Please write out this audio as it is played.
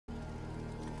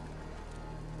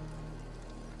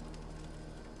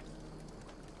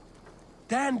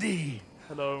Dandy!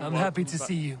 Hello. I'm happy to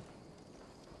see you.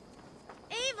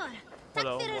 Eivor!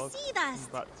 Hello, Tack för att welcome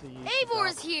sidast! back to you.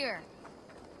 Eivor's here!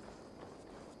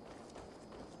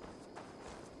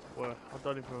 Well, I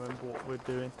don't even remember what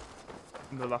we're doing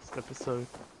in the last episode.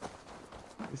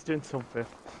 He's doing something.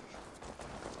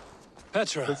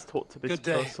 Petra, Let's talk to this good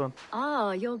day. person.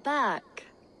 Ah, you're back.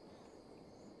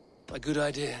 A good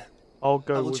idea. I'll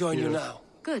go I will with join you now.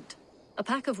 Good. A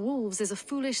pack of wolves is a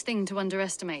foolish thing to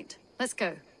underestimate. Let's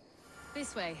go.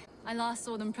 This way. I last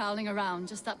saw them prowling around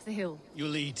just up the hill. You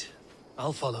lead.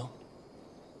 I'll follow.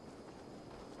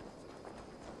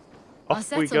 Our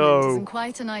Off we settlement is go. in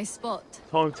quite a nice spot.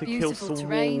 Time to kill Beautiful some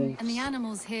terrain, wolves. and the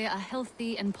animals here are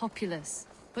healthy and populous.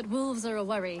 But wolves are a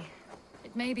worry.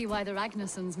 It may be why the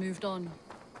Ragnarsons moved on.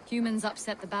 Humans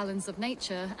upset the balance of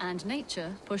nature, and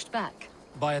nature pushed back.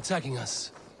 By attacking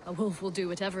us. A wolf will do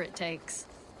whatever it takes.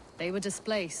 They were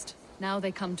displaced. Now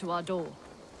they come to our door.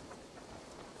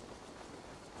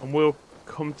 And we'll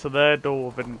come to their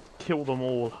door and kill them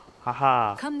all.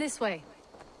 Haha. Come this way.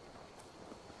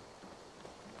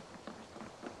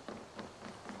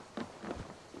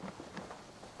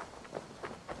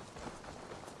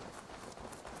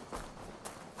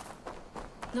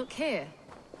 Look here.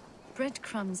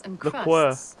 Breadcrumbs and Look crusts.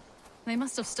 where? They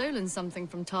must have stolen something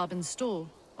from Tarbin's store,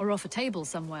 or off a table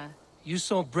somewhere. You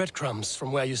saw breadcrumbs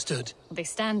from where you stood. They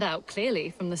stand out clearly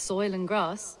from the soil and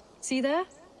grass. See there?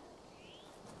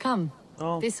 Come,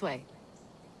 this way.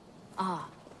 Ah,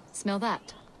 smell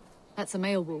that? That's a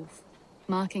male wolf,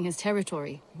 marking his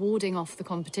territory, warding off the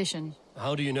competition.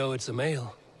 How do you know it's a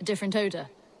male? A different odor.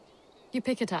 You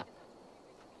pick it up.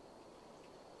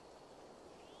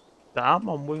 Damn,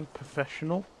 I'm a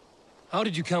professional. How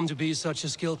did you come to be such a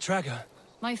skilled tracker?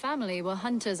 My family were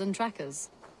hunters and trackers.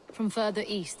 From further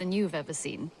east than you've ever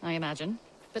seen, I imagine.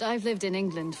 But I've lived in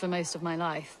England for most of my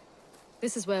life.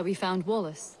 This is where we found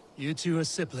Wallace. You two are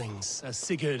siblings, as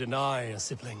Sigurd and I are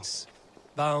siblings.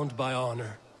 Bound by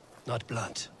honor, not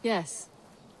blood. Yes.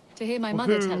 To hear my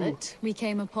mother tell Woohoo. it, we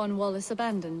came upon Wallace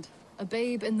abandoned. A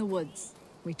babe in the woods.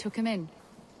 We took him in.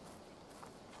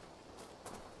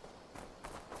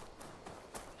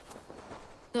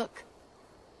 Look.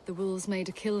 The wolves made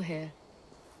a kill here.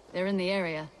 They're in the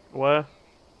area. Where?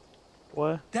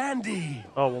 Where? Dandy!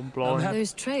 Oh, I'm blind.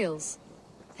 Those trails.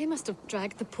 They must have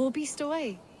dragged the poor beast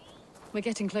away. We're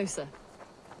getting closer.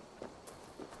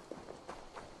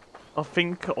 I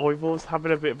think Ivor's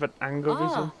having a bit of an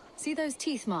aneurysm. Ah, see those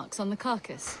teeth marks on the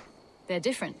carcass? They're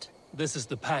different. This is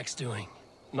the pack's doing,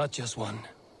 not just one.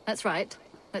 That's right.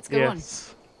 Let's go on.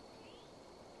 Yes.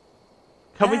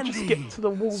 Can we just get to the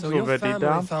wolves So your already, family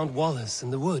Dan? found Wallace in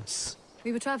the woods.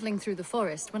 We were traveling through the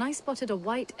forest when I spotted a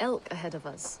white elk ahead of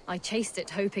us. I chased it,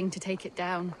 hoping to take it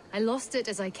down. I lost it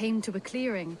as I came to a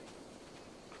clearing.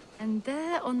 And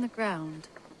there on the ground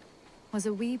was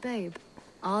a wee babe,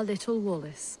 our little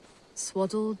Wallace,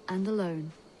 swaddled and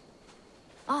alone.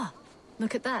 Ah,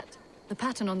 look at that. The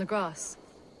pattern on the grass.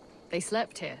 They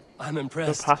slept here. I'm The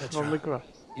impressed, pattern Petra. on the grass.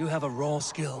 You have a raw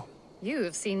skill. You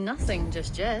have seen nothing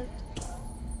just yet.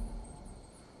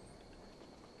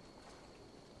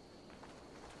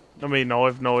 I mean, I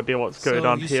have no idea what's going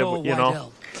on you here, saw but you a know. white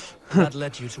elk. That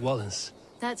led you to Wallace.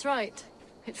 That's right.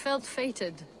 It felt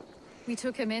fated. We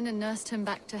took him in and nursed him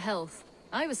back to health.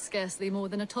 I was scarcely more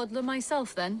than a toddler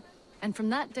myself then. And from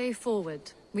that day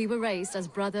forward, we were raised as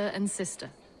brother and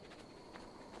sister.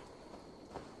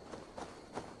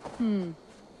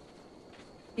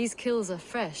 These kills are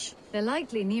fresh. They're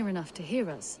likely near enough to hear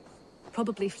us.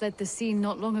 Probably fled the scene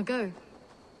not long ago.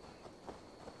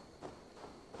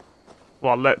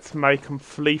 Well, let's make them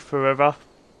flee forever.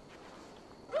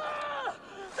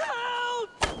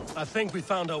 I think we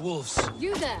found our wolves.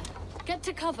 You there! Get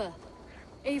to cover!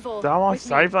 Eivor, Damn, I with me.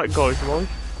 saved that guy's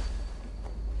life.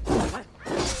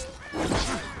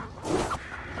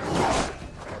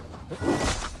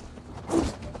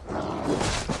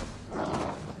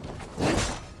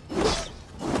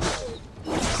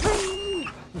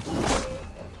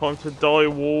 Time to die,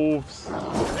 wolves.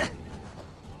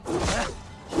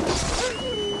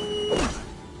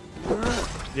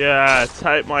 Yeah,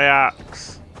 take my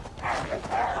axe.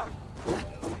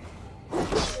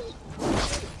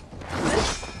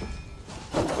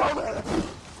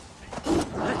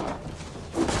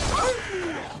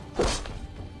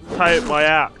 Take my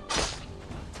axe.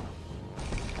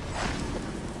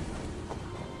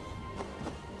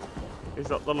 Is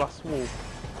that the last wolf?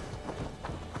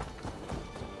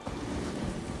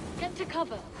 Get to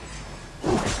cover!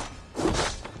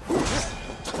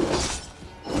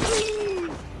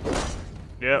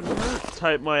 Yep,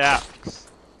 take my axe.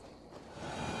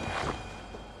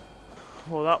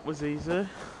 Well, that was easy.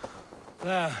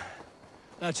 There.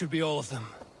 That should be all of them.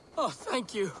 Oh,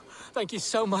 thank you. Thank you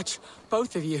so much,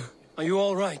 both of you. Are you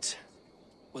all right?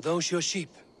 Were those your sheep?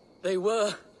 They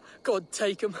were. God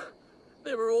take them.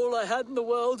 They were all I had in the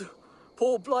world.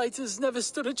 Poor blighters never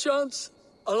stood a chance.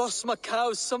 I lost my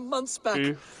cows some months back.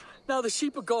 Oof. Now the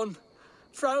sheep are gone.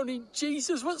 Frowning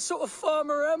Jesus, what sort of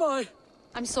farmer am I?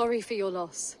 I'm sorry for your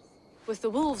loss. With the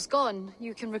wolves gone,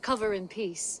 you can recover in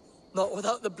peace. Not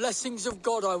without the blessings of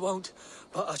God I won't,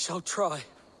 but I shall try.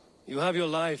 You have your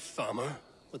life, farmer.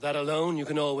 With that alone, you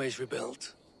can always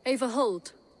rebuild. Ava,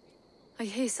 hold. I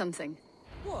hear something.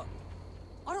 What?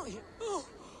 I don't hear...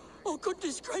 Oh,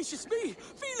 goodness gracious me!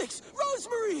 Felix!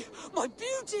 Rosemary! My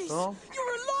beauties! Oh.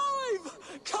 You're alive!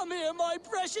 Come here, my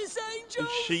precious The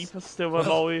angels! sheep are still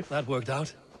Well, alive. that worked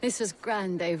out. This was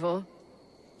grand, Eivor.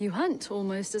 You hunt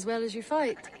almost as well as you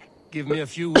fight. Give me a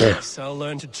few weeks, I'll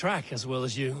learn to track as well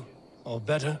as you. Or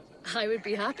better. I would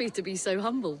be happy to be so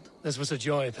humbled. This was a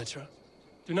joy, Petra.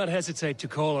 Do not hesitate to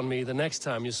call on me the next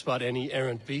time you spot any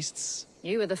errant beasts.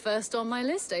 You were the first on my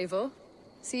list, Eivor.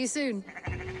 See you soon.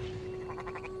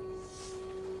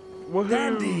 Woohoo!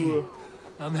 Dandy!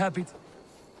 I'm happy to...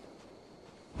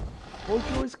 Why do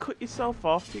you always cut yourself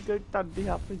off? You go, Dandy,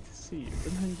 happy to see you,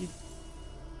 and then you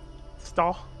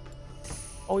stop.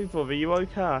 Ivor, are you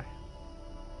okay?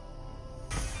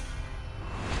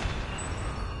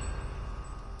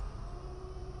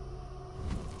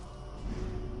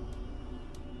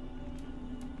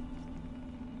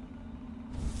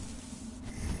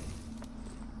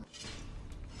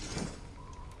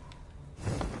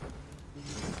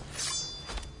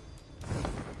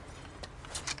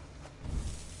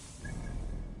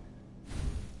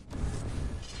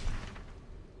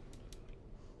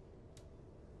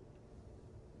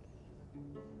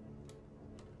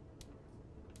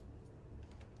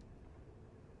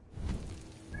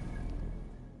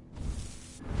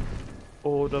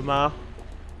 Order ma.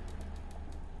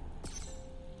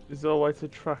 Is there a way to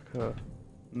track her?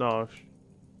 No.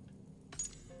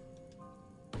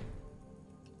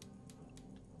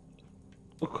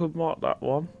 I could mark that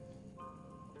one.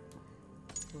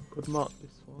 I could mark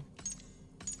this one.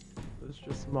 Let's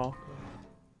just mark them.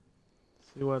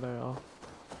 See where they are.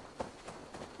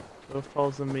 They're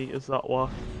 1,000 meters that way.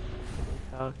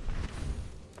 Okay.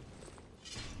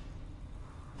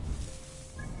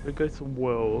 We go to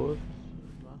world.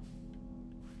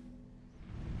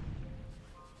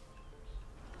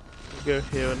 We go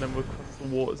here and then we'll cross the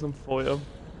waters and fight them.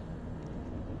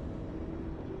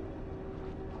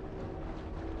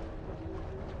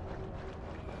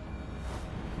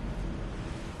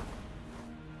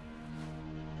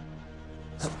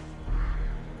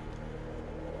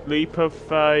 Leap of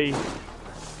faith.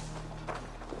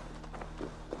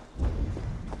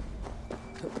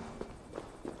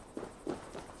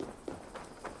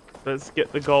 Let's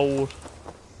get the gold.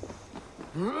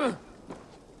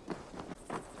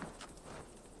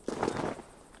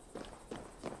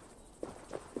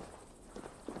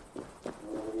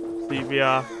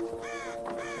 CBR.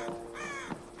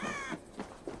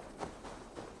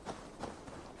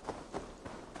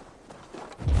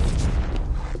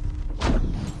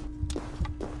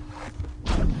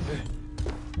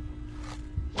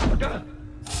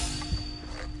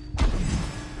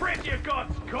 Spread your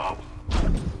guts, cop!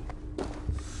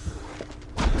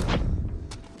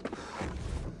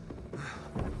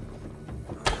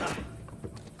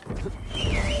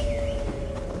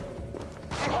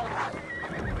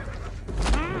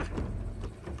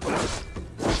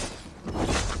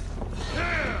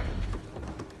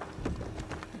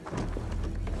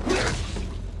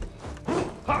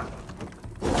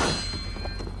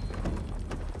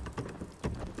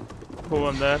 Come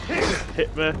on there.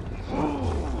 Hit me.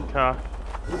 Okay.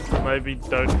 Maybe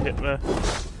don't hit me.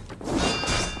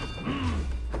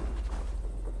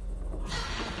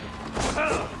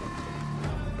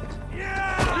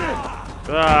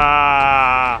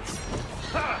 Ah!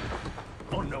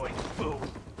 Unknowing fool.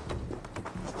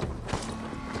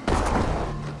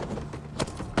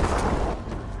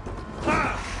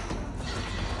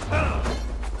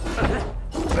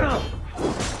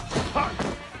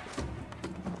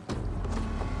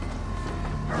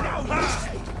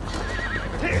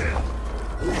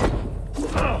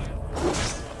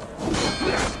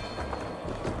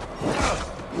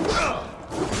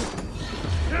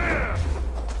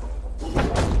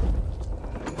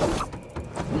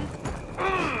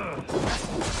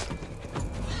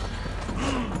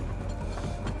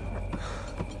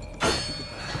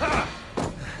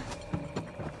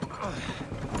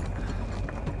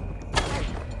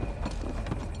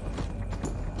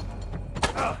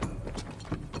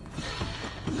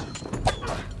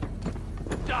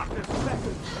 Darkness.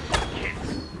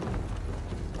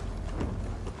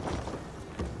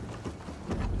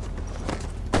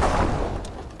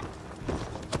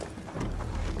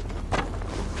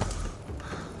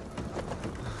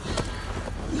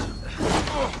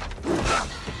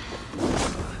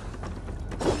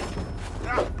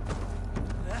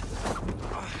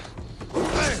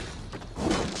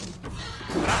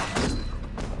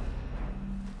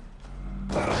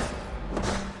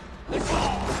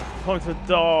 Time to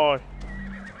die.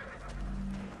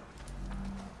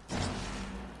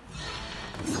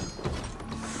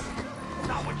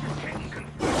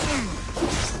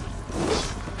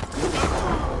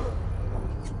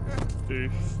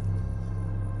 Oof.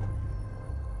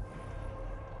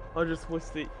 I just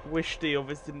wish the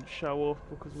others didn't show up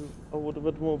because I would have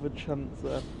had more of a chance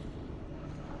there.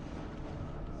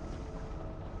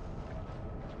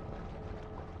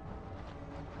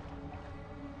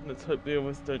 Let's hope the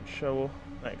others don't show up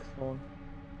next time.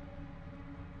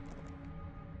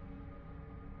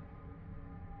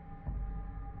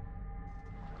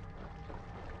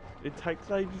 It takes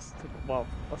ages to, well,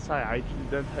 I say ages,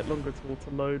 it don't take long at all to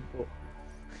load, but,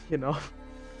 you know,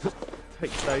 it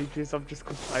takes ages, I'm just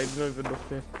complaining over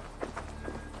nothing.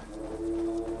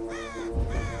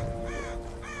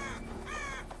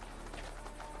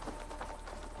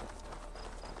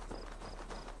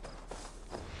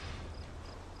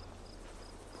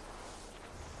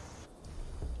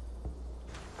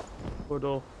 Good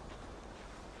off.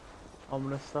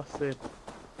 Ominous, that's it.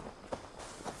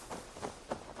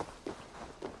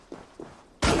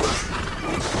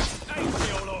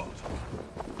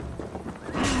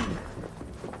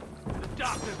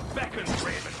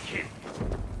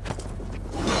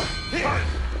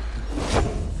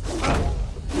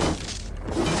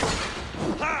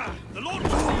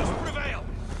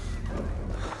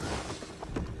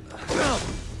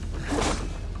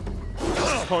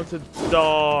 Time to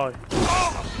die.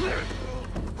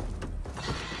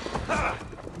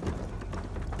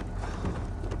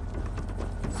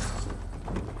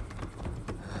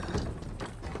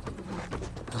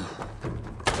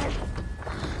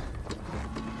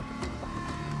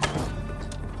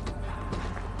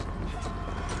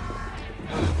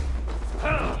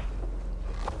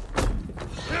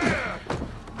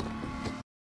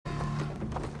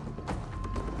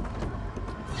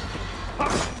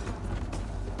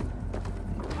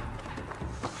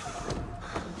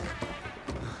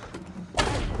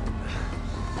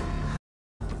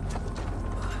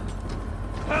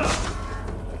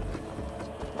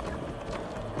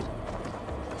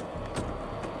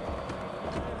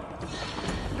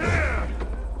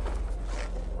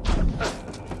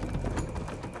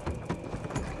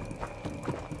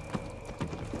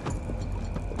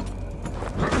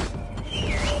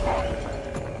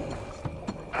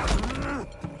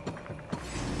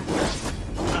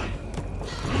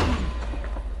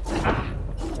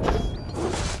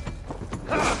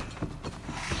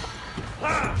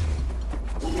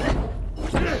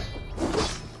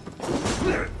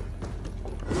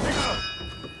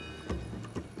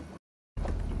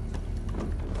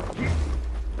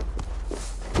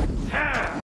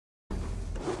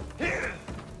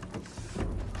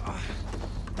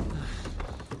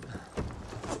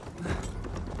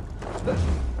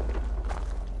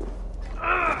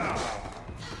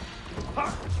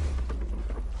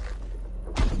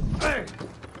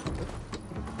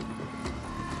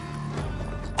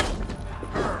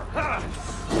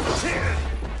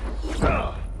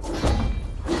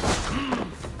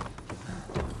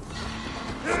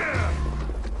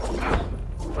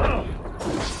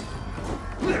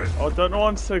 I don't know why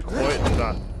I'm so quiet to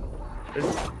that.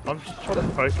 I'm just trying to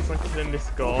focus on killing this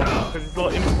guy because he's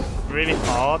like really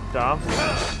hard, damn.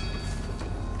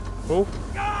 Oh.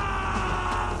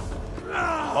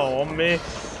 Oh, I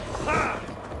missed.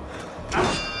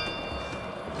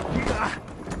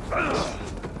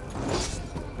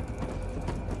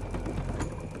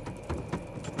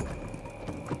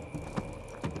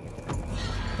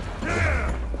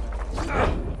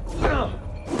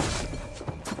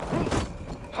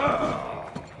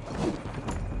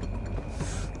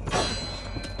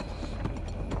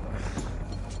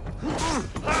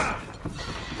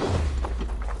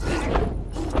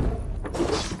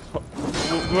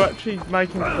 We're actually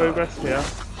making progress here.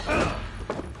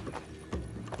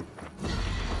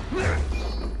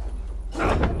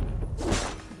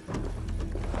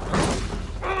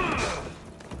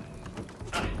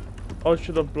 I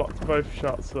should have blocked both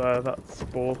shots there, that's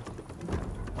sport.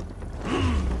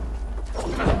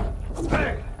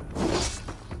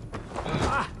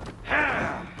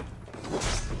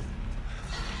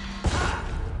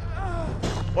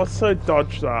 Let's so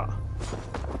dodge that.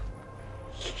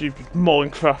 Stupid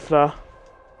Minecrafter.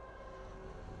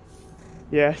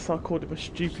 Yes, I called him a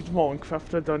stupid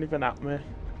Minecrafter, don't even at me.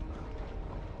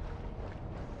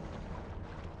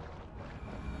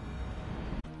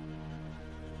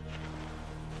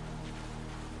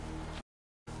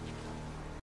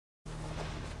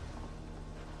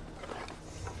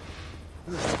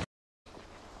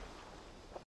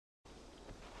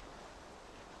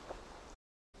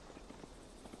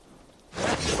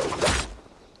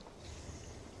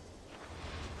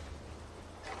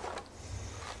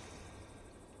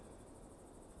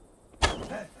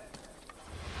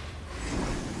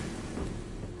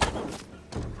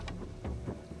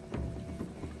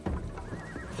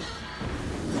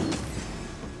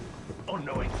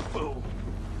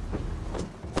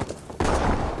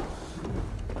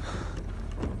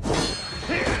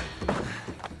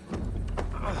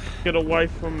 Get away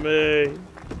from me.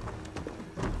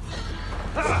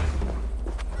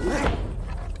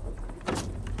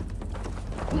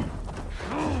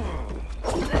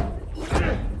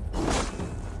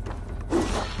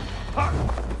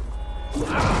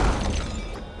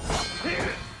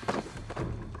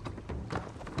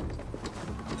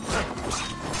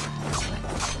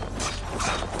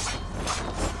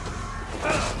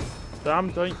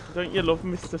 Damn, don't you love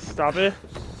Mr. Stabby?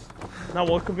 Now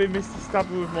I can be Mr.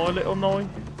 Stabby with my little knife.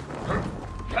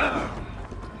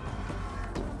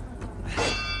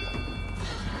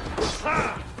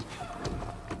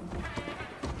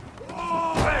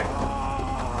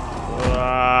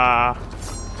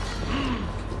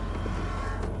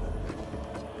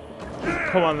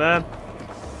 Come on then.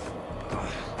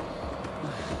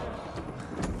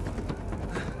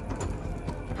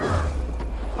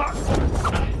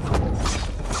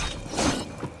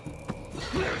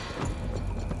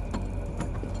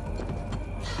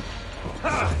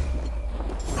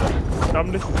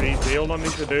 Damn, this is easy. All I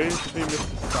need to do is to be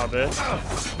Mr. Stabby.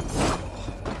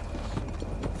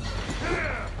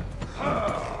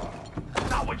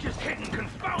 That would just hit and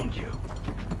confound you.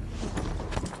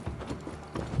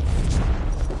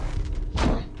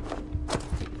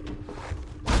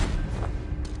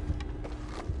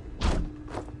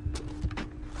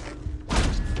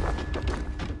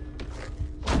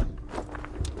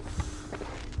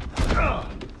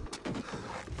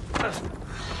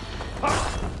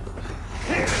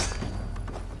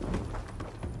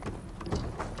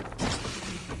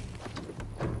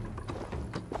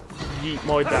 Yeet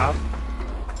my dad.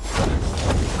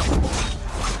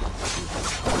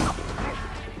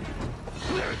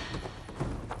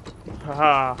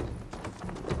 Haha.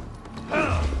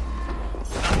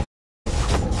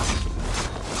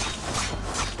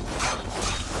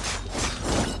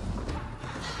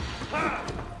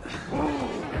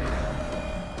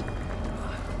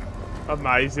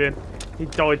 Amazing. He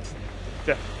died to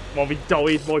death. Well, he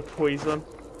died by poison.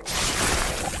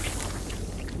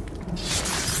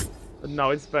 And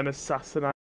now it's been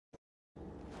assassinated.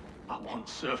 I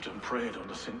once served and prayed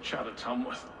under St. Chad at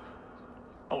Tamworth.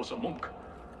 I was a monk.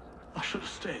 I should have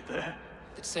stayed there.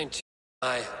 It's St.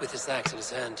 Chad with his axe in his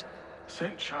hand.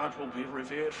 St. Chad will be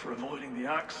revered for avoiding the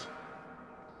axe.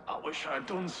 I wish I had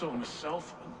done so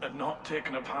myself and not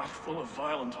taken a path full of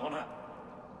violent honor.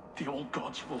 The old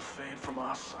gods will fade from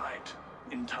our sight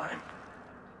in time.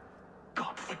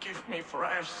 God forgive me, for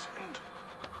I have sinned.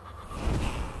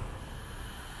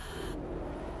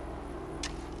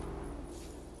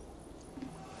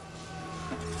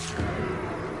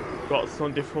 Got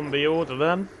something from the order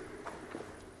then.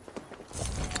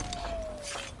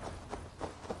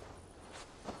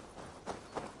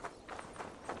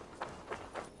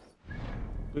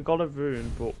 We got a rune,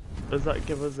 but does that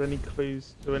give us any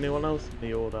clues to anyone else in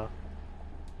the order?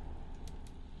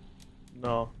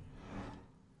 No.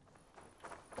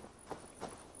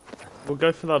 We'll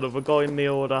go for that other guy in the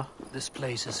order. This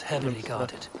place is heavily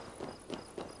guarded.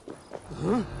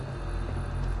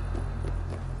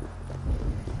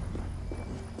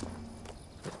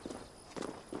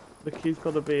 The key's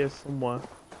got to be here somewhere.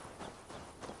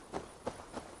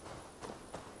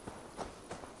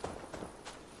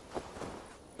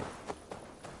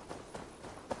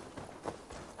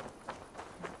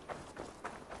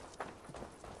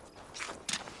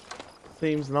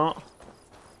 Seems not.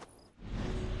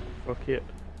 Fuck it.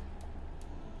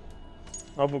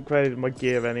 I've upgraded my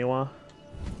gear anyway.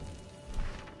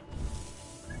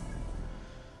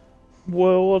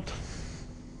 World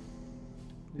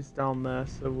is down there,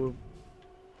 so we'll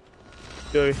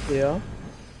go here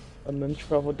and then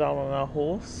travel down on our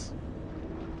horse.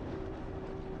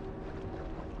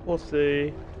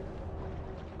 Horsey,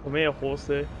 come here,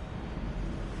 horsey.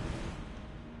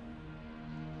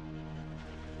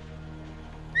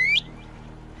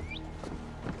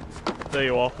 There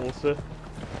you are, horsey.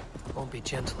 Won't be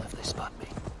gentle if they spot me.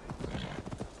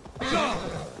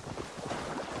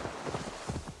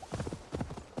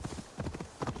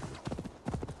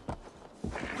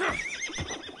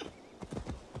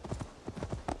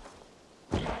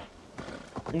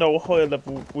 No, higher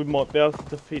level, we might be able to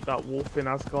defeat that wolf in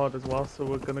Asgard as well, so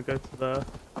we're gonna go to there.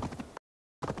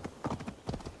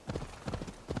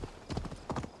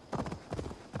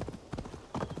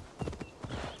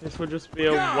 This would just be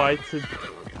a way to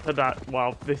that.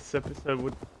 Well, this episode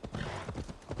would.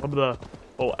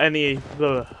 Or any.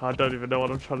 I don't even know what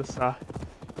I'm trying to say.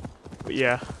 But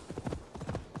yeah.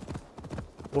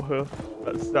 Woohoo.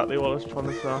 That's exactly what I was trying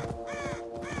to say.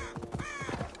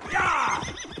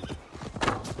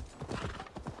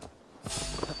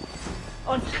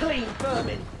 Unclean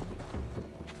vermin!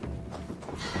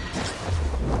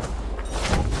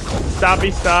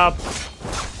 Stabby stab.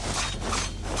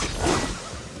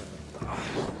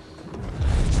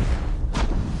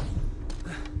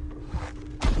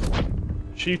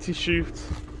 Shooty shoot.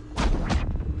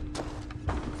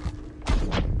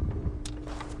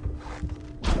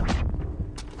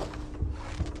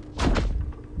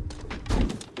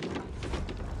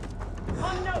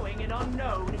 Unknowing and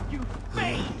unknown, you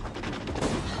fade.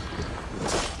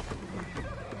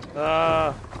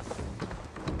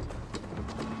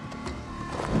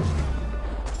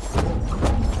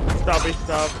 Stabby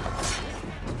stab.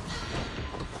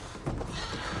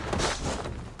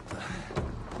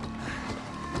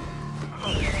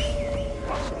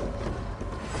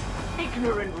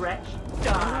 Ignorant wretch,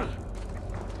 die.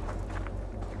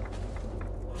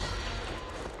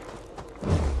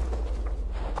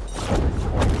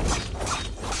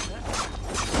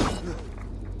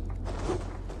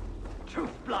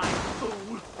 Truth blind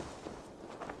fool.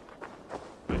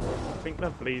 I think they're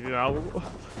bleeding out.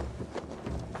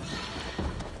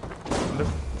 They're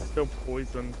still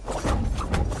poisoned.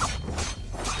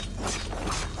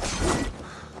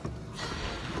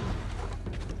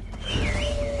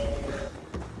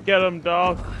 Get him,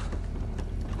 dog.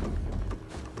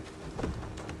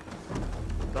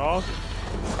 Dog.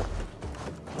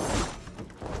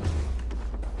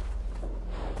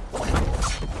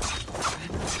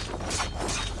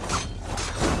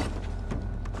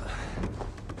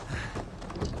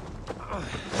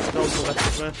 Dog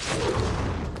left me.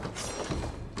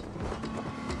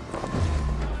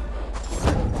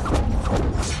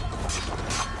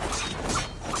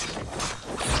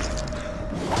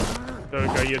 There we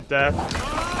go, you're dead.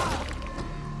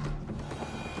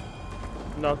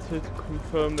 Now to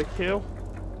confirm the kill.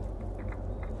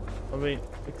 I mean,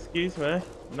 excuse me.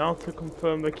 Now to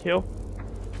confirm the kill.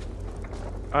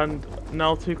 And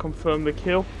now to confirm the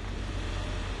kill.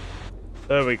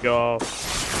 There we go.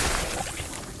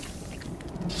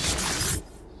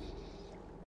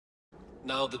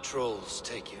 Now the trolls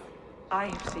take you. I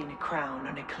have seen a crown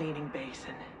on a cleaning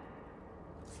basin.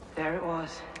 There it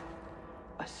was.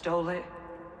 I stole it,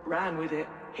 ran with it,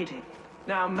 hid it.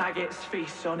 Now maggots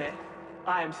feast on it.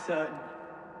 I am certain.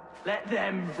 Let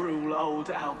them rule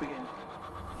old Albion.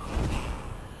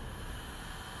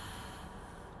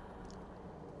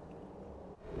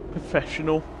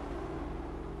 Professional.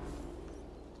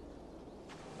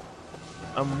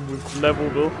 And we've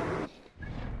leveled up.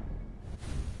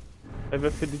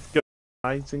 Everything is going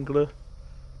amazingly.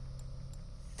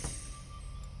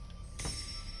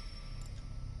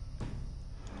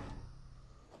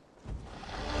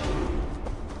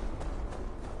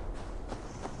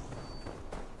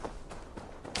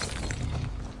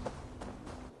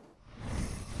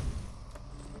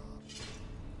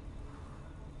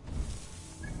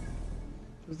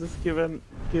 Does this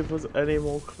give us any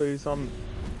more clues on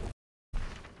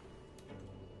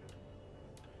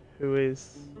who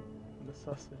is an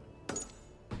assassin?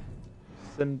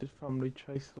 Descended family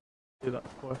chase. Do that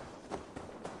quest.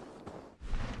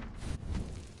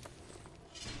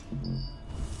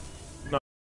 No,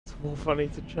 it's more funny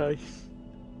to chase.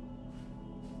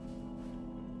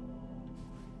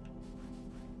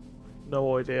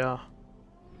 No idea.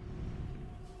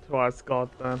 To Asgard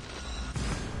then.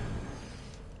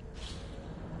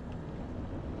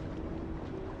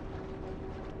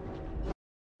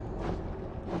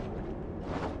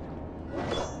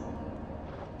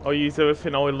 I'll use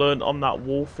everything I learned on that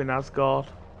wolf in Asgard.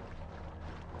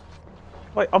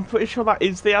 Wait, I'm pretty sure that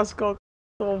is the Asgard.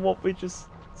 Or what we just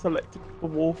selected for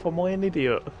wolf? Am I an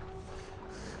idiot?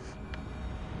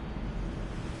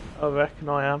 I reckon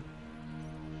I am.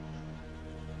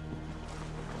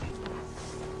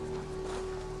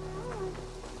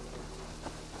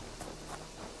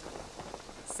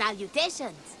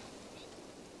 Salutations.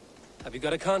 Have you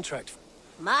got a contract?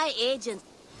 My agent.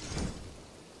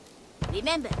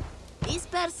 Remember, this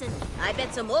person, I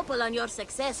bet some opal on your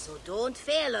success, so don't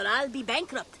fail or I'll be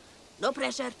bankrupt. No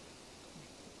pressure.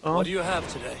 Oh. What do you have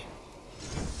today?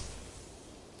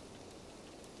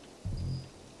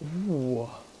 Ooh.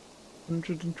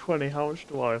 120, how much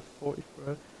do I have?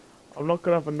 43. I'm not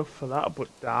gonna have enough for that, but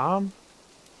damn.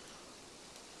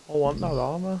 I want that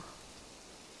armor.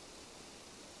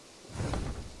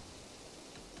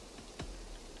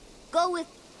 Go with...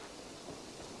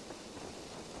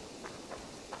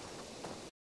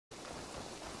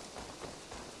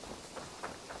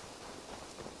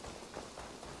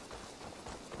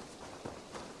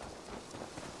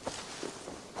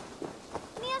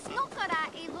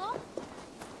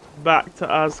 Back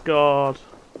to Asgard.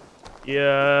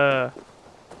 Yeah.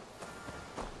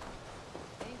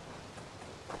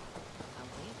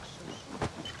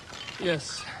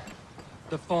 Yes.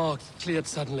 The fog cleared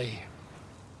suddenly.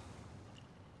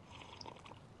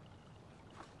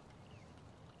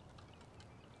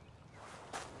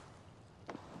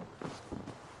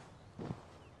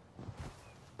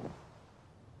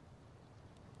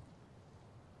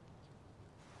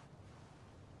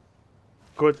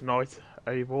 Good night,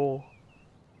 Eivor.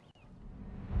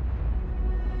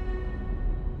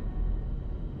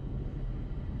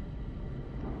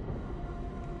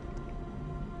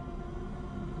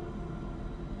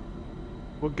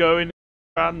 We're going in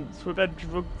France with their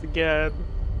drugs again.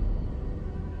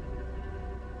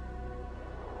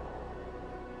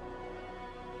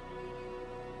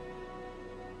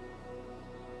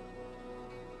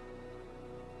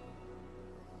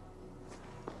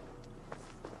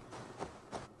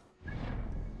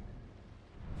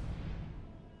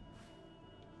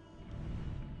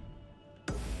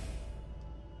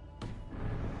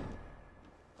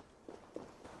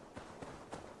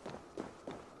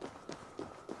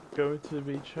 Going to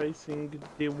be chasing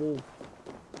the wolf,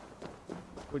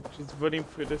 which is running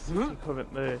through the city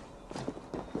currently.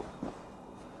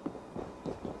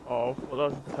 Oh, I thought that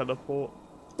was a teleport.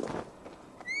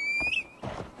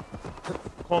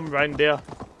 Come on, reindeer,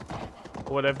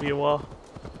 or whatever you are.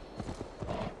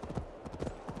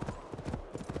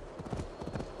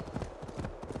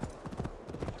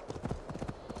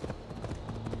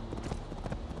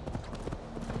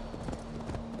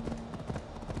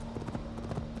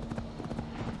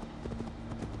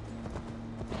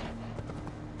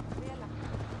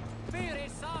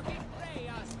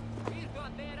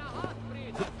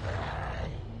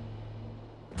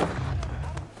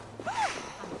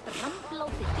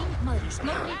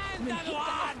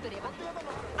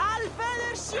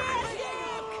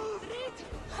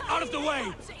 Out of the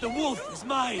way! The wolf is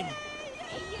mine!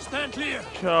 Stand clear!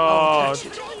 Charge!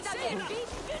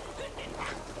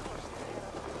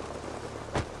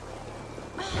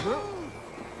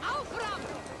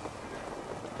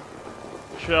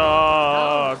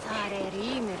 Charge!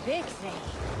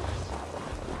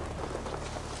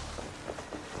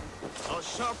 I'll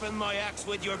sharpen my axe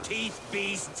with your teeth,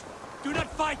 beast! Do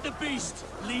not fight the beast!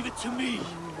 Leave it to me!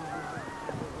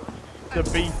 The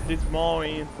beast is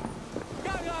mine.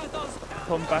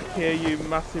 Come back here, you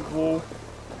massive wolf.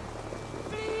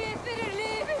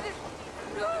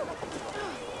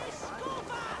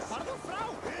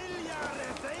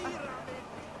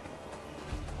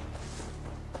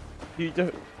 You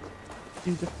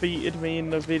defeated me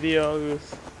in the videos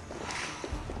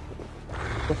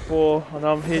before, and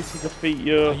I'm here to defeat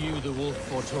you. Are you the wolf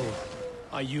foretold?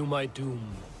 Are you my doom?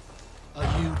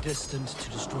 Are you destined to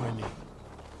destroy me?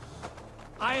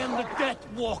 I am the Death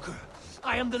Walker.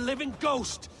 I am the living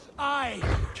ghost. I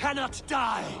cannot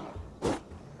die.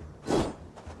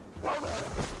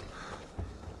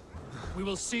 We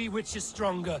will see which is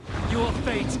stronger, your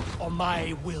fate or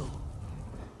my will.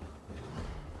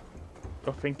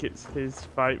 I think it's his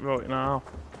fate right now.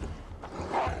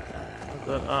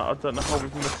 I don't know how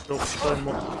we've messed up so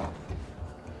much.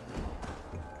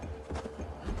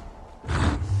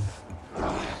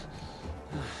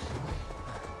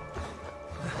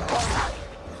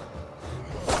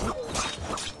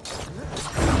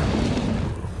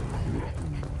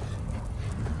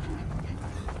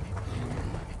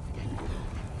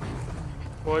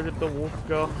 Where did the wolf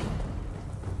go?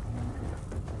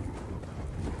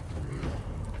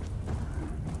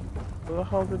 Where the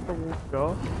hell did the wolf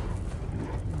go?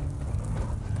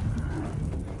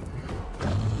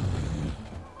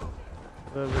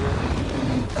 There we go.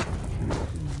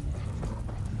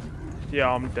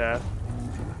 Yeah, I'm dead.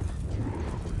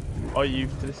 I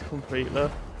used this completely.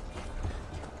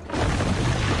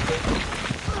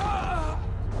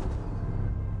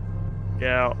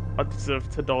 Yeah, I deserve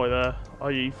to die there. I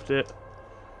used it.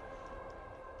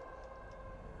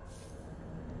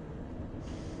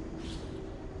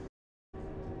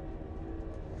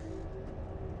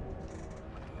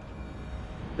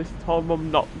 This time I'm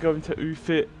not going to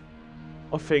oof it,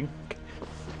 I think.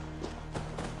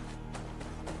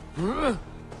 Oh,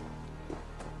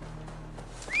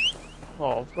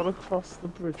 I've got to cross the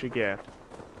bridge again.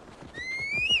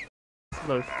 It's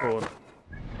no fun.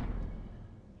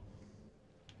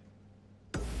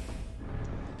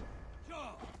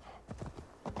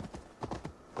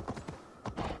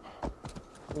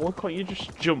 Why can't you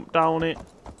just jump down it?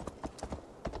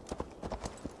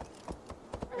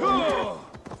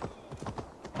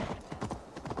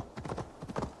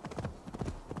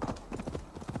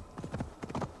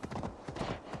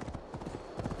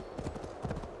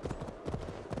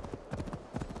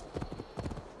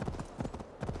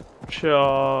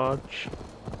 Charge.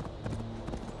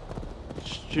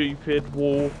 Stupid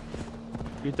wolf.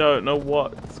 You don't know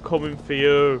what's coming for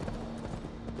you.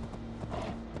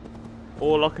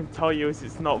 All I can tell you is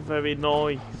it's not very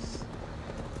nice.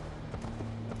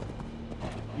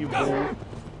 You wolf.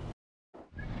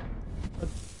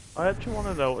 I actually want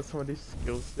to know what some of these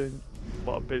skills do,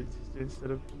 what abilities do,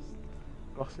 instead of just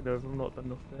glossing over them, not done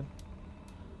nothing.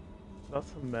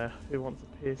 That's a meh. Who wants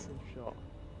a piercing shot?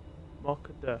 Mark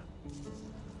of death.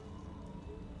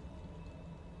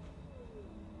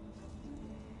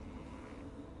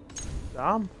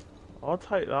 Damn, I'll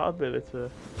take that ability.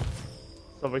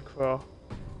 Sorry, Crow.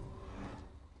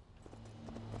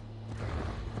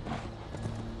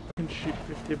 Can shoot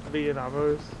 50 billion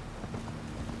arrows.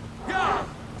 Yeah!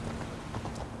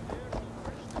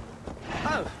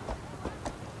 Oh.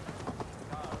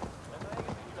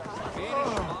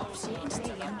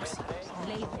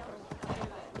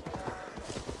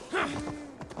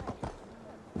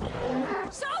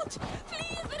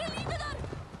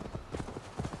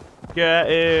 Get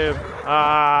him!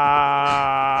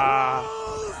 Ah!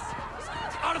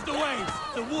 Out of the way!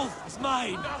 The wolf is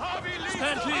mine!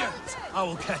 Stand clear! I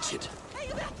will catch it.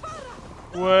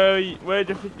 Where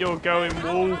do you think you're going,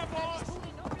 wolf?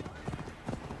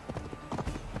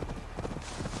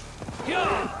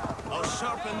 I'll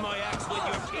sharpen my axe with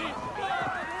your teeth.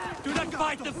 Do not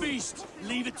fight the beast!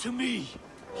 Leave it to me!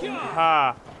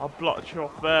 Ha! I blocked you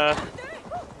off there.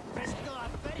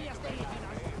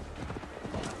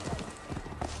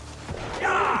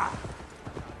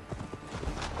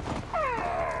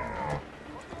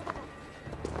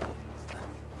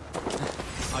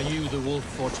 Are you the wolf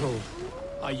foretold?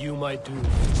 Are you my doom?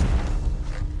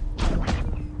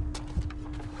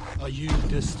 Are you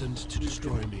destined to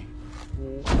destroy me?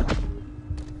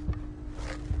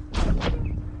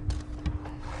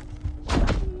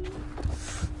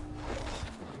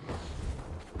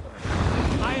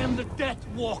 I am the Death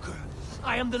Walker.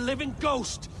 I am the living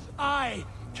ghost. I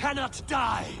cannot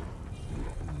die.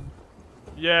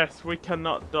 Yes, we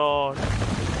cannot die.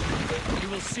 You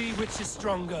will see which is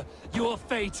stronger, your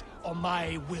fate or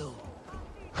my will.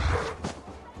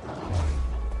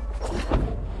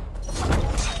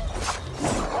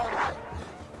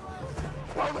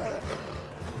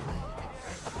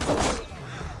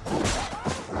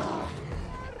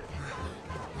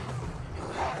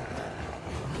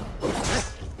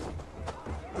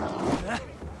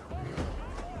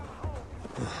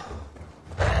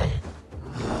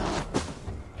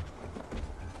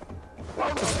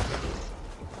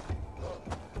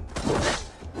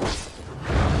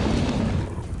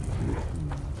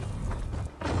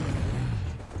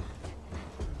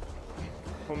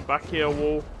 Come back here,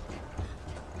 wolf.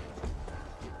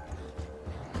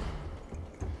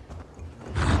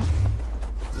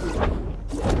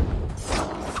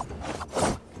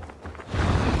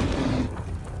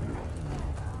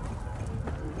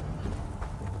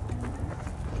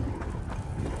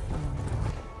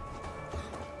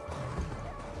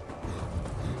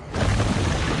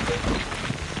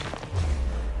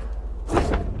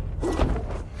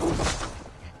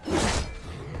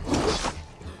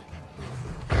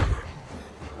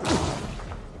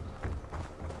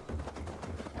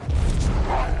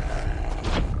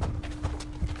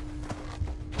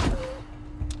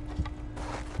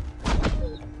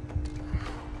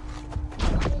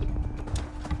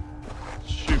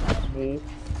 Wolf.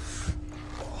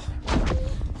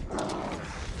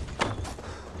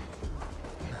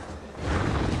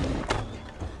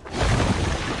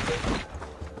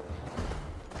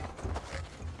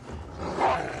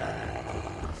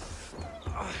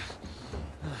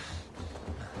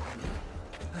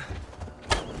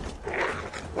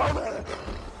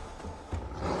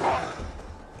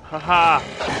 Haha!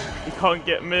 You can't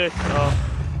get me. Oh.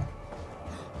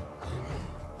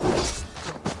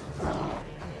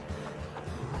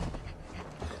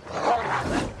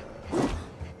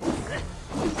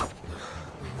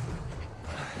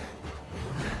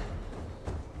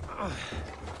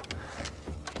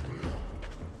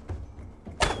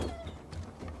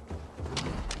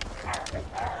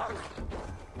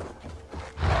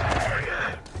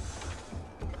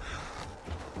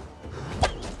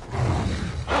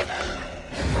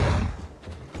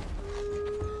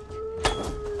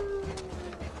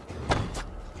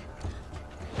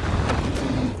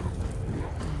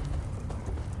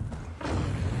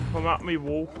 Come at me,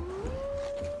 wolf.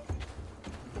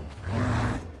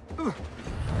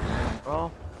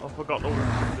 Oh, I forgot the wolf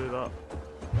to do that.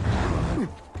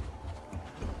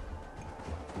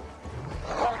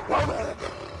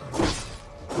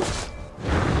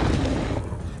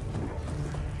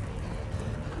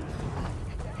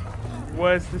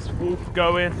 Where's this wolf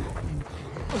going?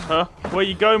 Huh? Where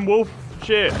you going, wolf?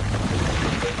 Shit.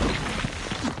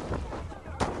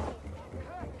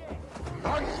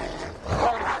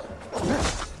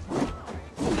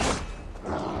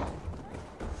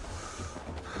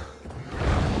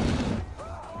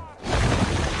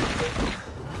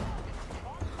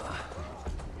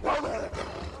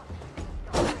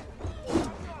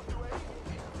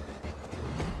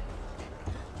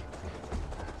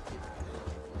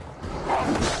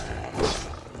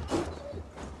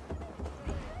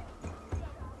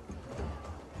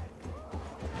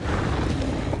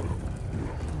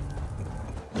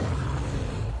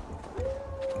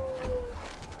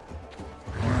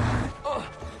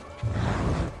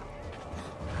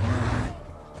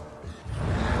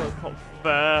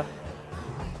 fair.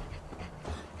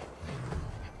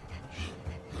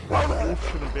 Wolves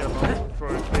shouldn't be allowed to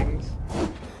throw things.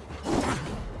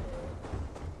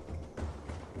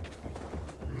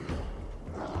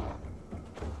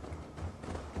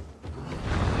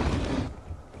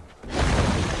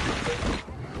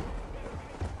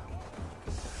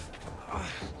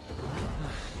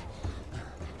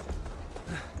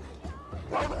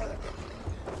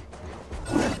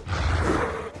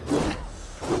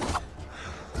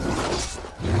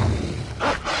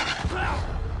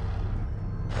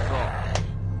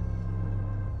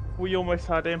 We almost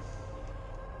had him.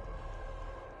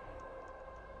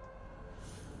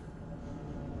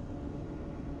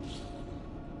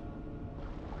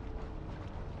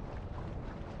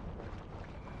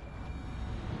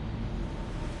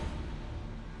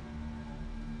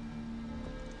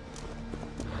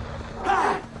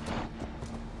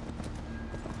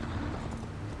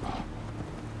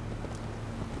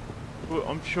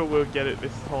 I'm sure we'll get it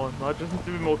this time. I just have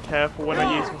to be more careful when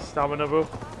I use my stamina, bro.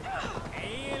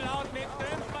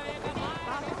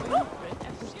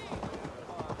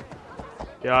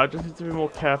 Yeah, I just need to be more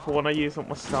careful when I use up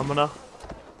my stamina.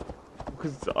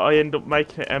 Because I end up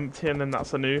making it empty and then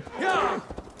that's a new.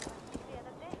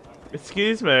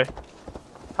 Excuse me.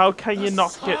 How can you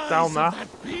not get down there?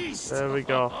 There we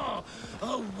go.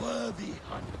 A worthy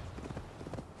hunt.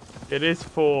 It is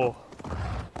for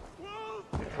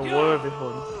a worthy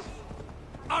hunt.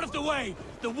 Out of the way!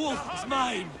 The wolf is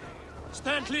mine!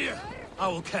 Stand clear! I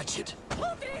will catch it.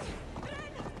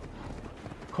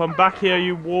 Come back here,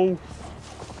 you wolf.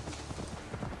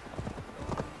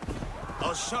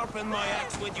 I'll sharpen my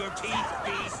axe with your teeth,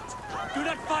 beast! Do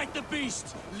not fight the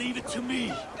beast! Leave it to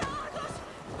me!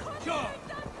 Go!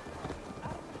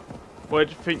 Where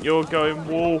do you think you're going,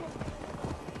 wolf?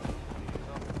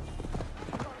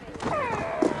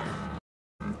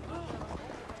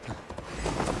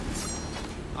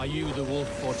 Are you the wolf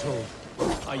foretold?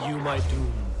 Are you my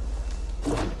doom?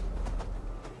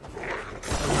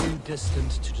 Are you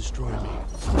destined to destroy me?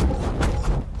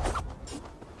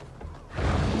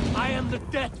 I am the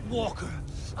Death Walker.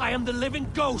 I am the living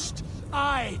ghost.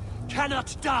 I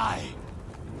cannot die.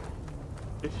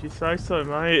 If you say so,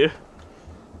 mate.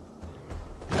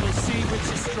 We'll see which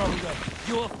is stronger,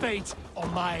 your fate or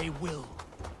my will.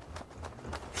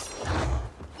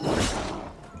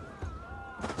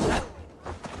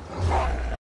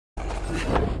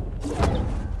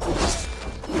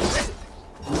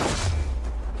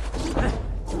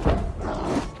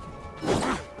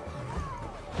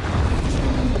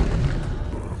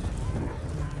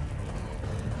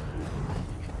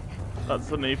 That's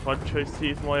the if I chose to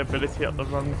use my ability at the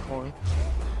wrong time.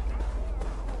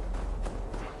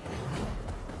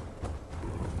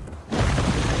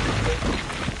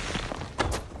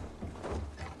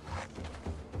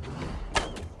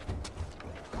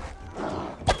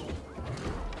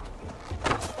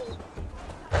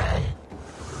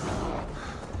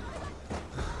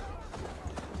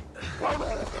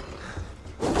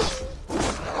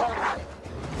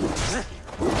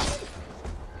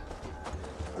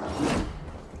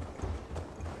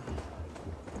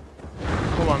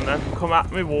 Come on then, come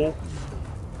at me, wolf.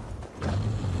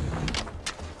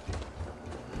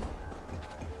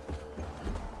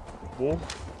 Wolf?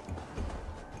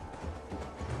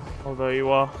 Oh, there you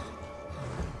are.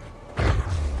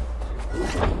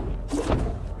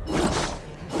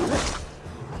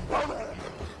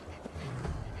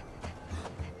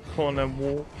 Come on then,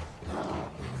 wolf.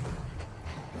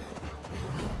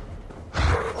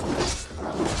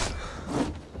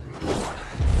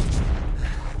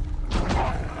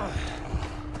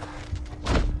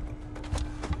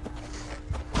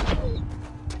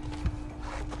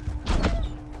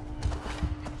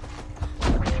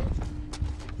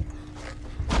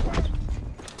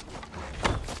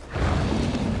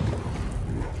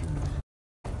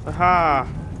 Aha!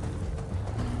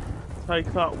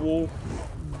 Take that, wolf.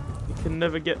 You can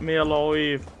never get me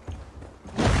alive.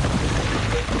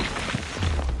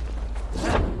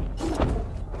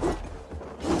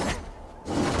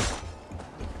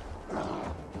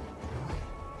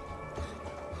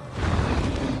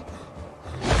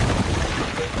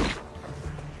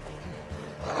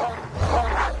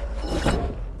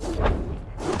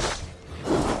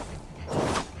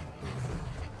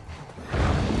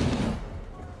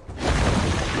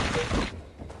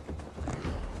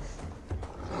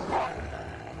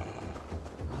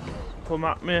 Come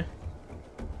at me.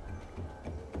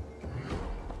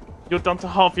 You're down to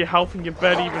half your health and you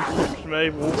barely even touched me,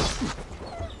 wolf.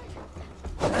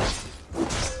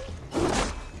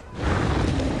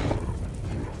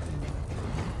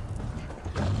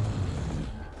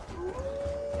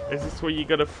 Is this where you're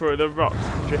gonna throw the rocks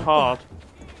because you're hard?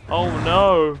 Oh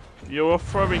no! You're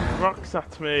throwing rocks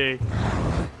at me!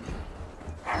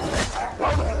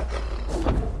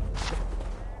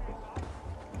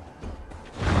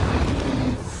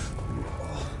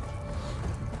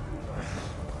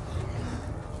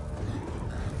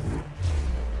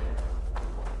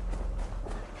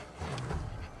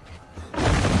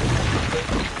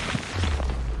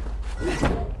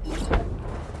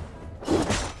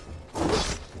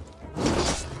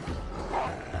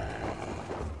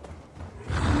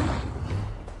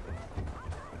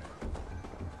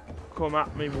 Come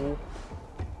at me, wolf.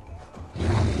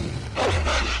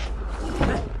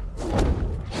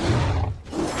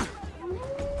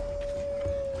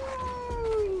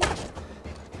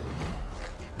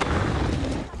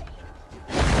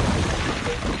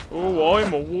 Oh,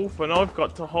 I'm a wolf and I've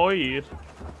got to hide.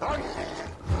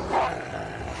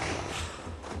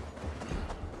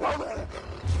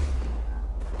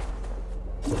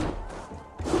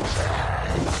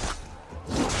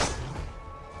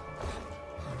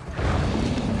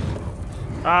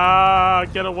 Ah,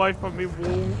 get away from me,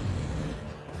 wolf.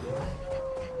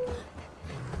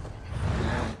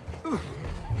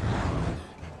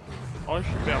 I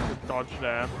should be able to dodge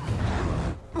there.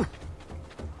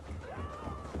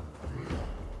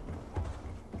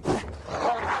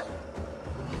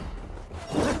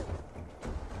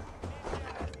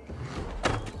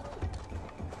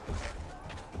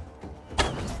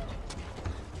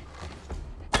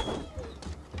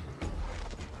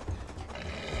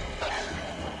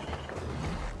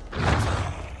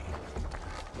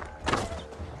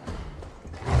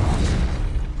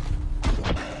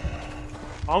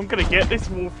 I'm gonna get this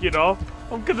wolf, you know.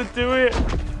 I'm gonna do it.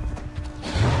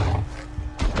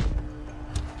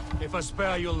 If I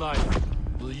spare your life,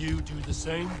 will you do the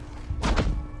same?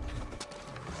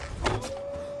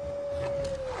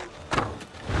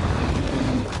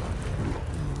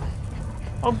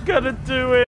 I'm gonna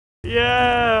do it.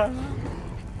 Yeah.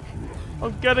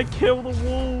 I'm gonna kill the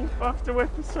wolf after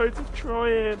episodes of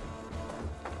trying.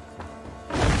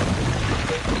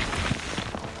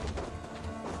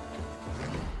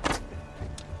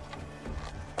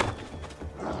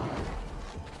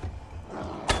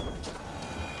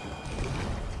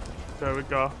 There we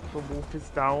go. The wolf is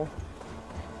down.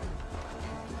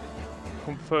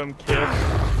 Confirm kill.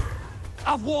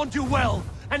 I've warned you well,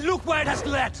 and look where it has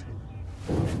led.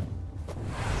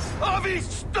 Avi,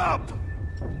 stop!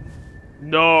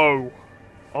 No,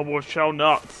 shall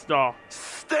not stop.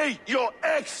 Stay your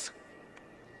ex.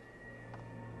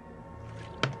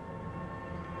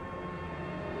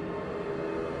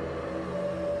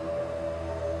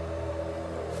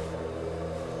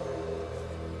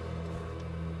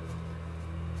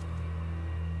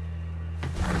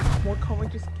 Why can't we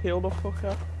just kill the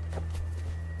fucker?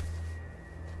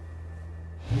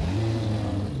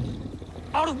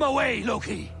 Out of my way,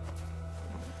 Loki!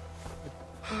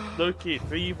 Loki,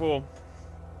 it's evil.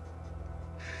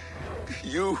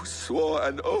 You swore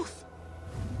an oath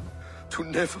to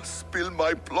never spill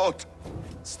my blood.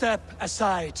 Step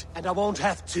aside, and I won't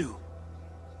have to.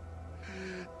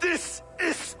 This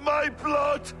is my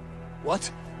blood.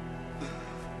 What?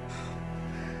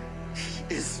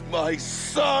 He is my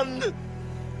son.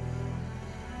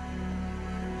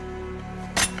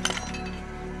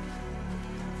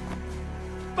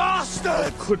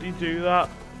 Bastard! Could he do that?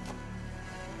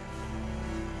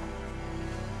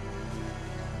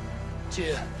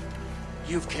 Tyr,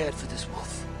 you've cared for this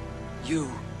wolf.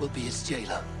 You will be his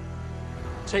jailer.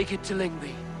 Take it to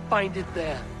Lingby. Bind it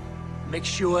there. Make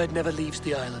sure it never leaves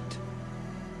the island.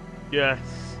 Yes.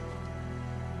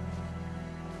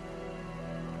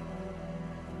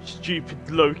 Stupid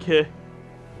Loki.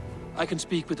 I can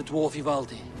speak with the dwarf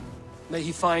Ivaldi. May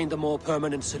he find a more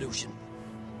permanent solution.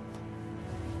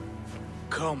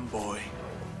 Come, boy.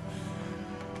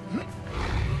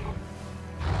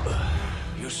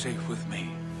 You're safe with me.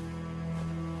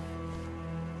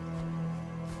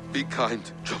 Be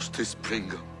kind, Justice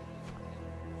Bringer.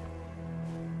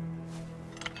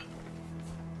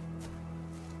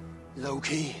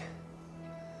 Loki,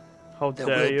 How there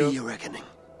dare will be you? a reckoning.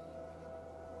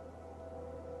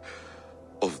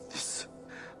 Of this,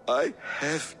 I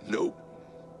have no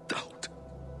doubt.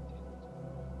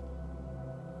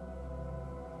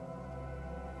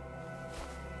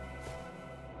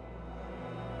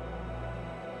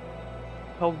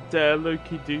 How dare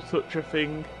Loki do such a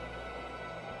thing?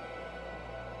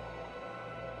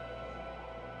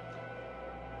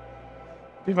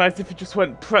 Be nice if it just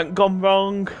went prank gone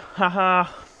wrong. Haha.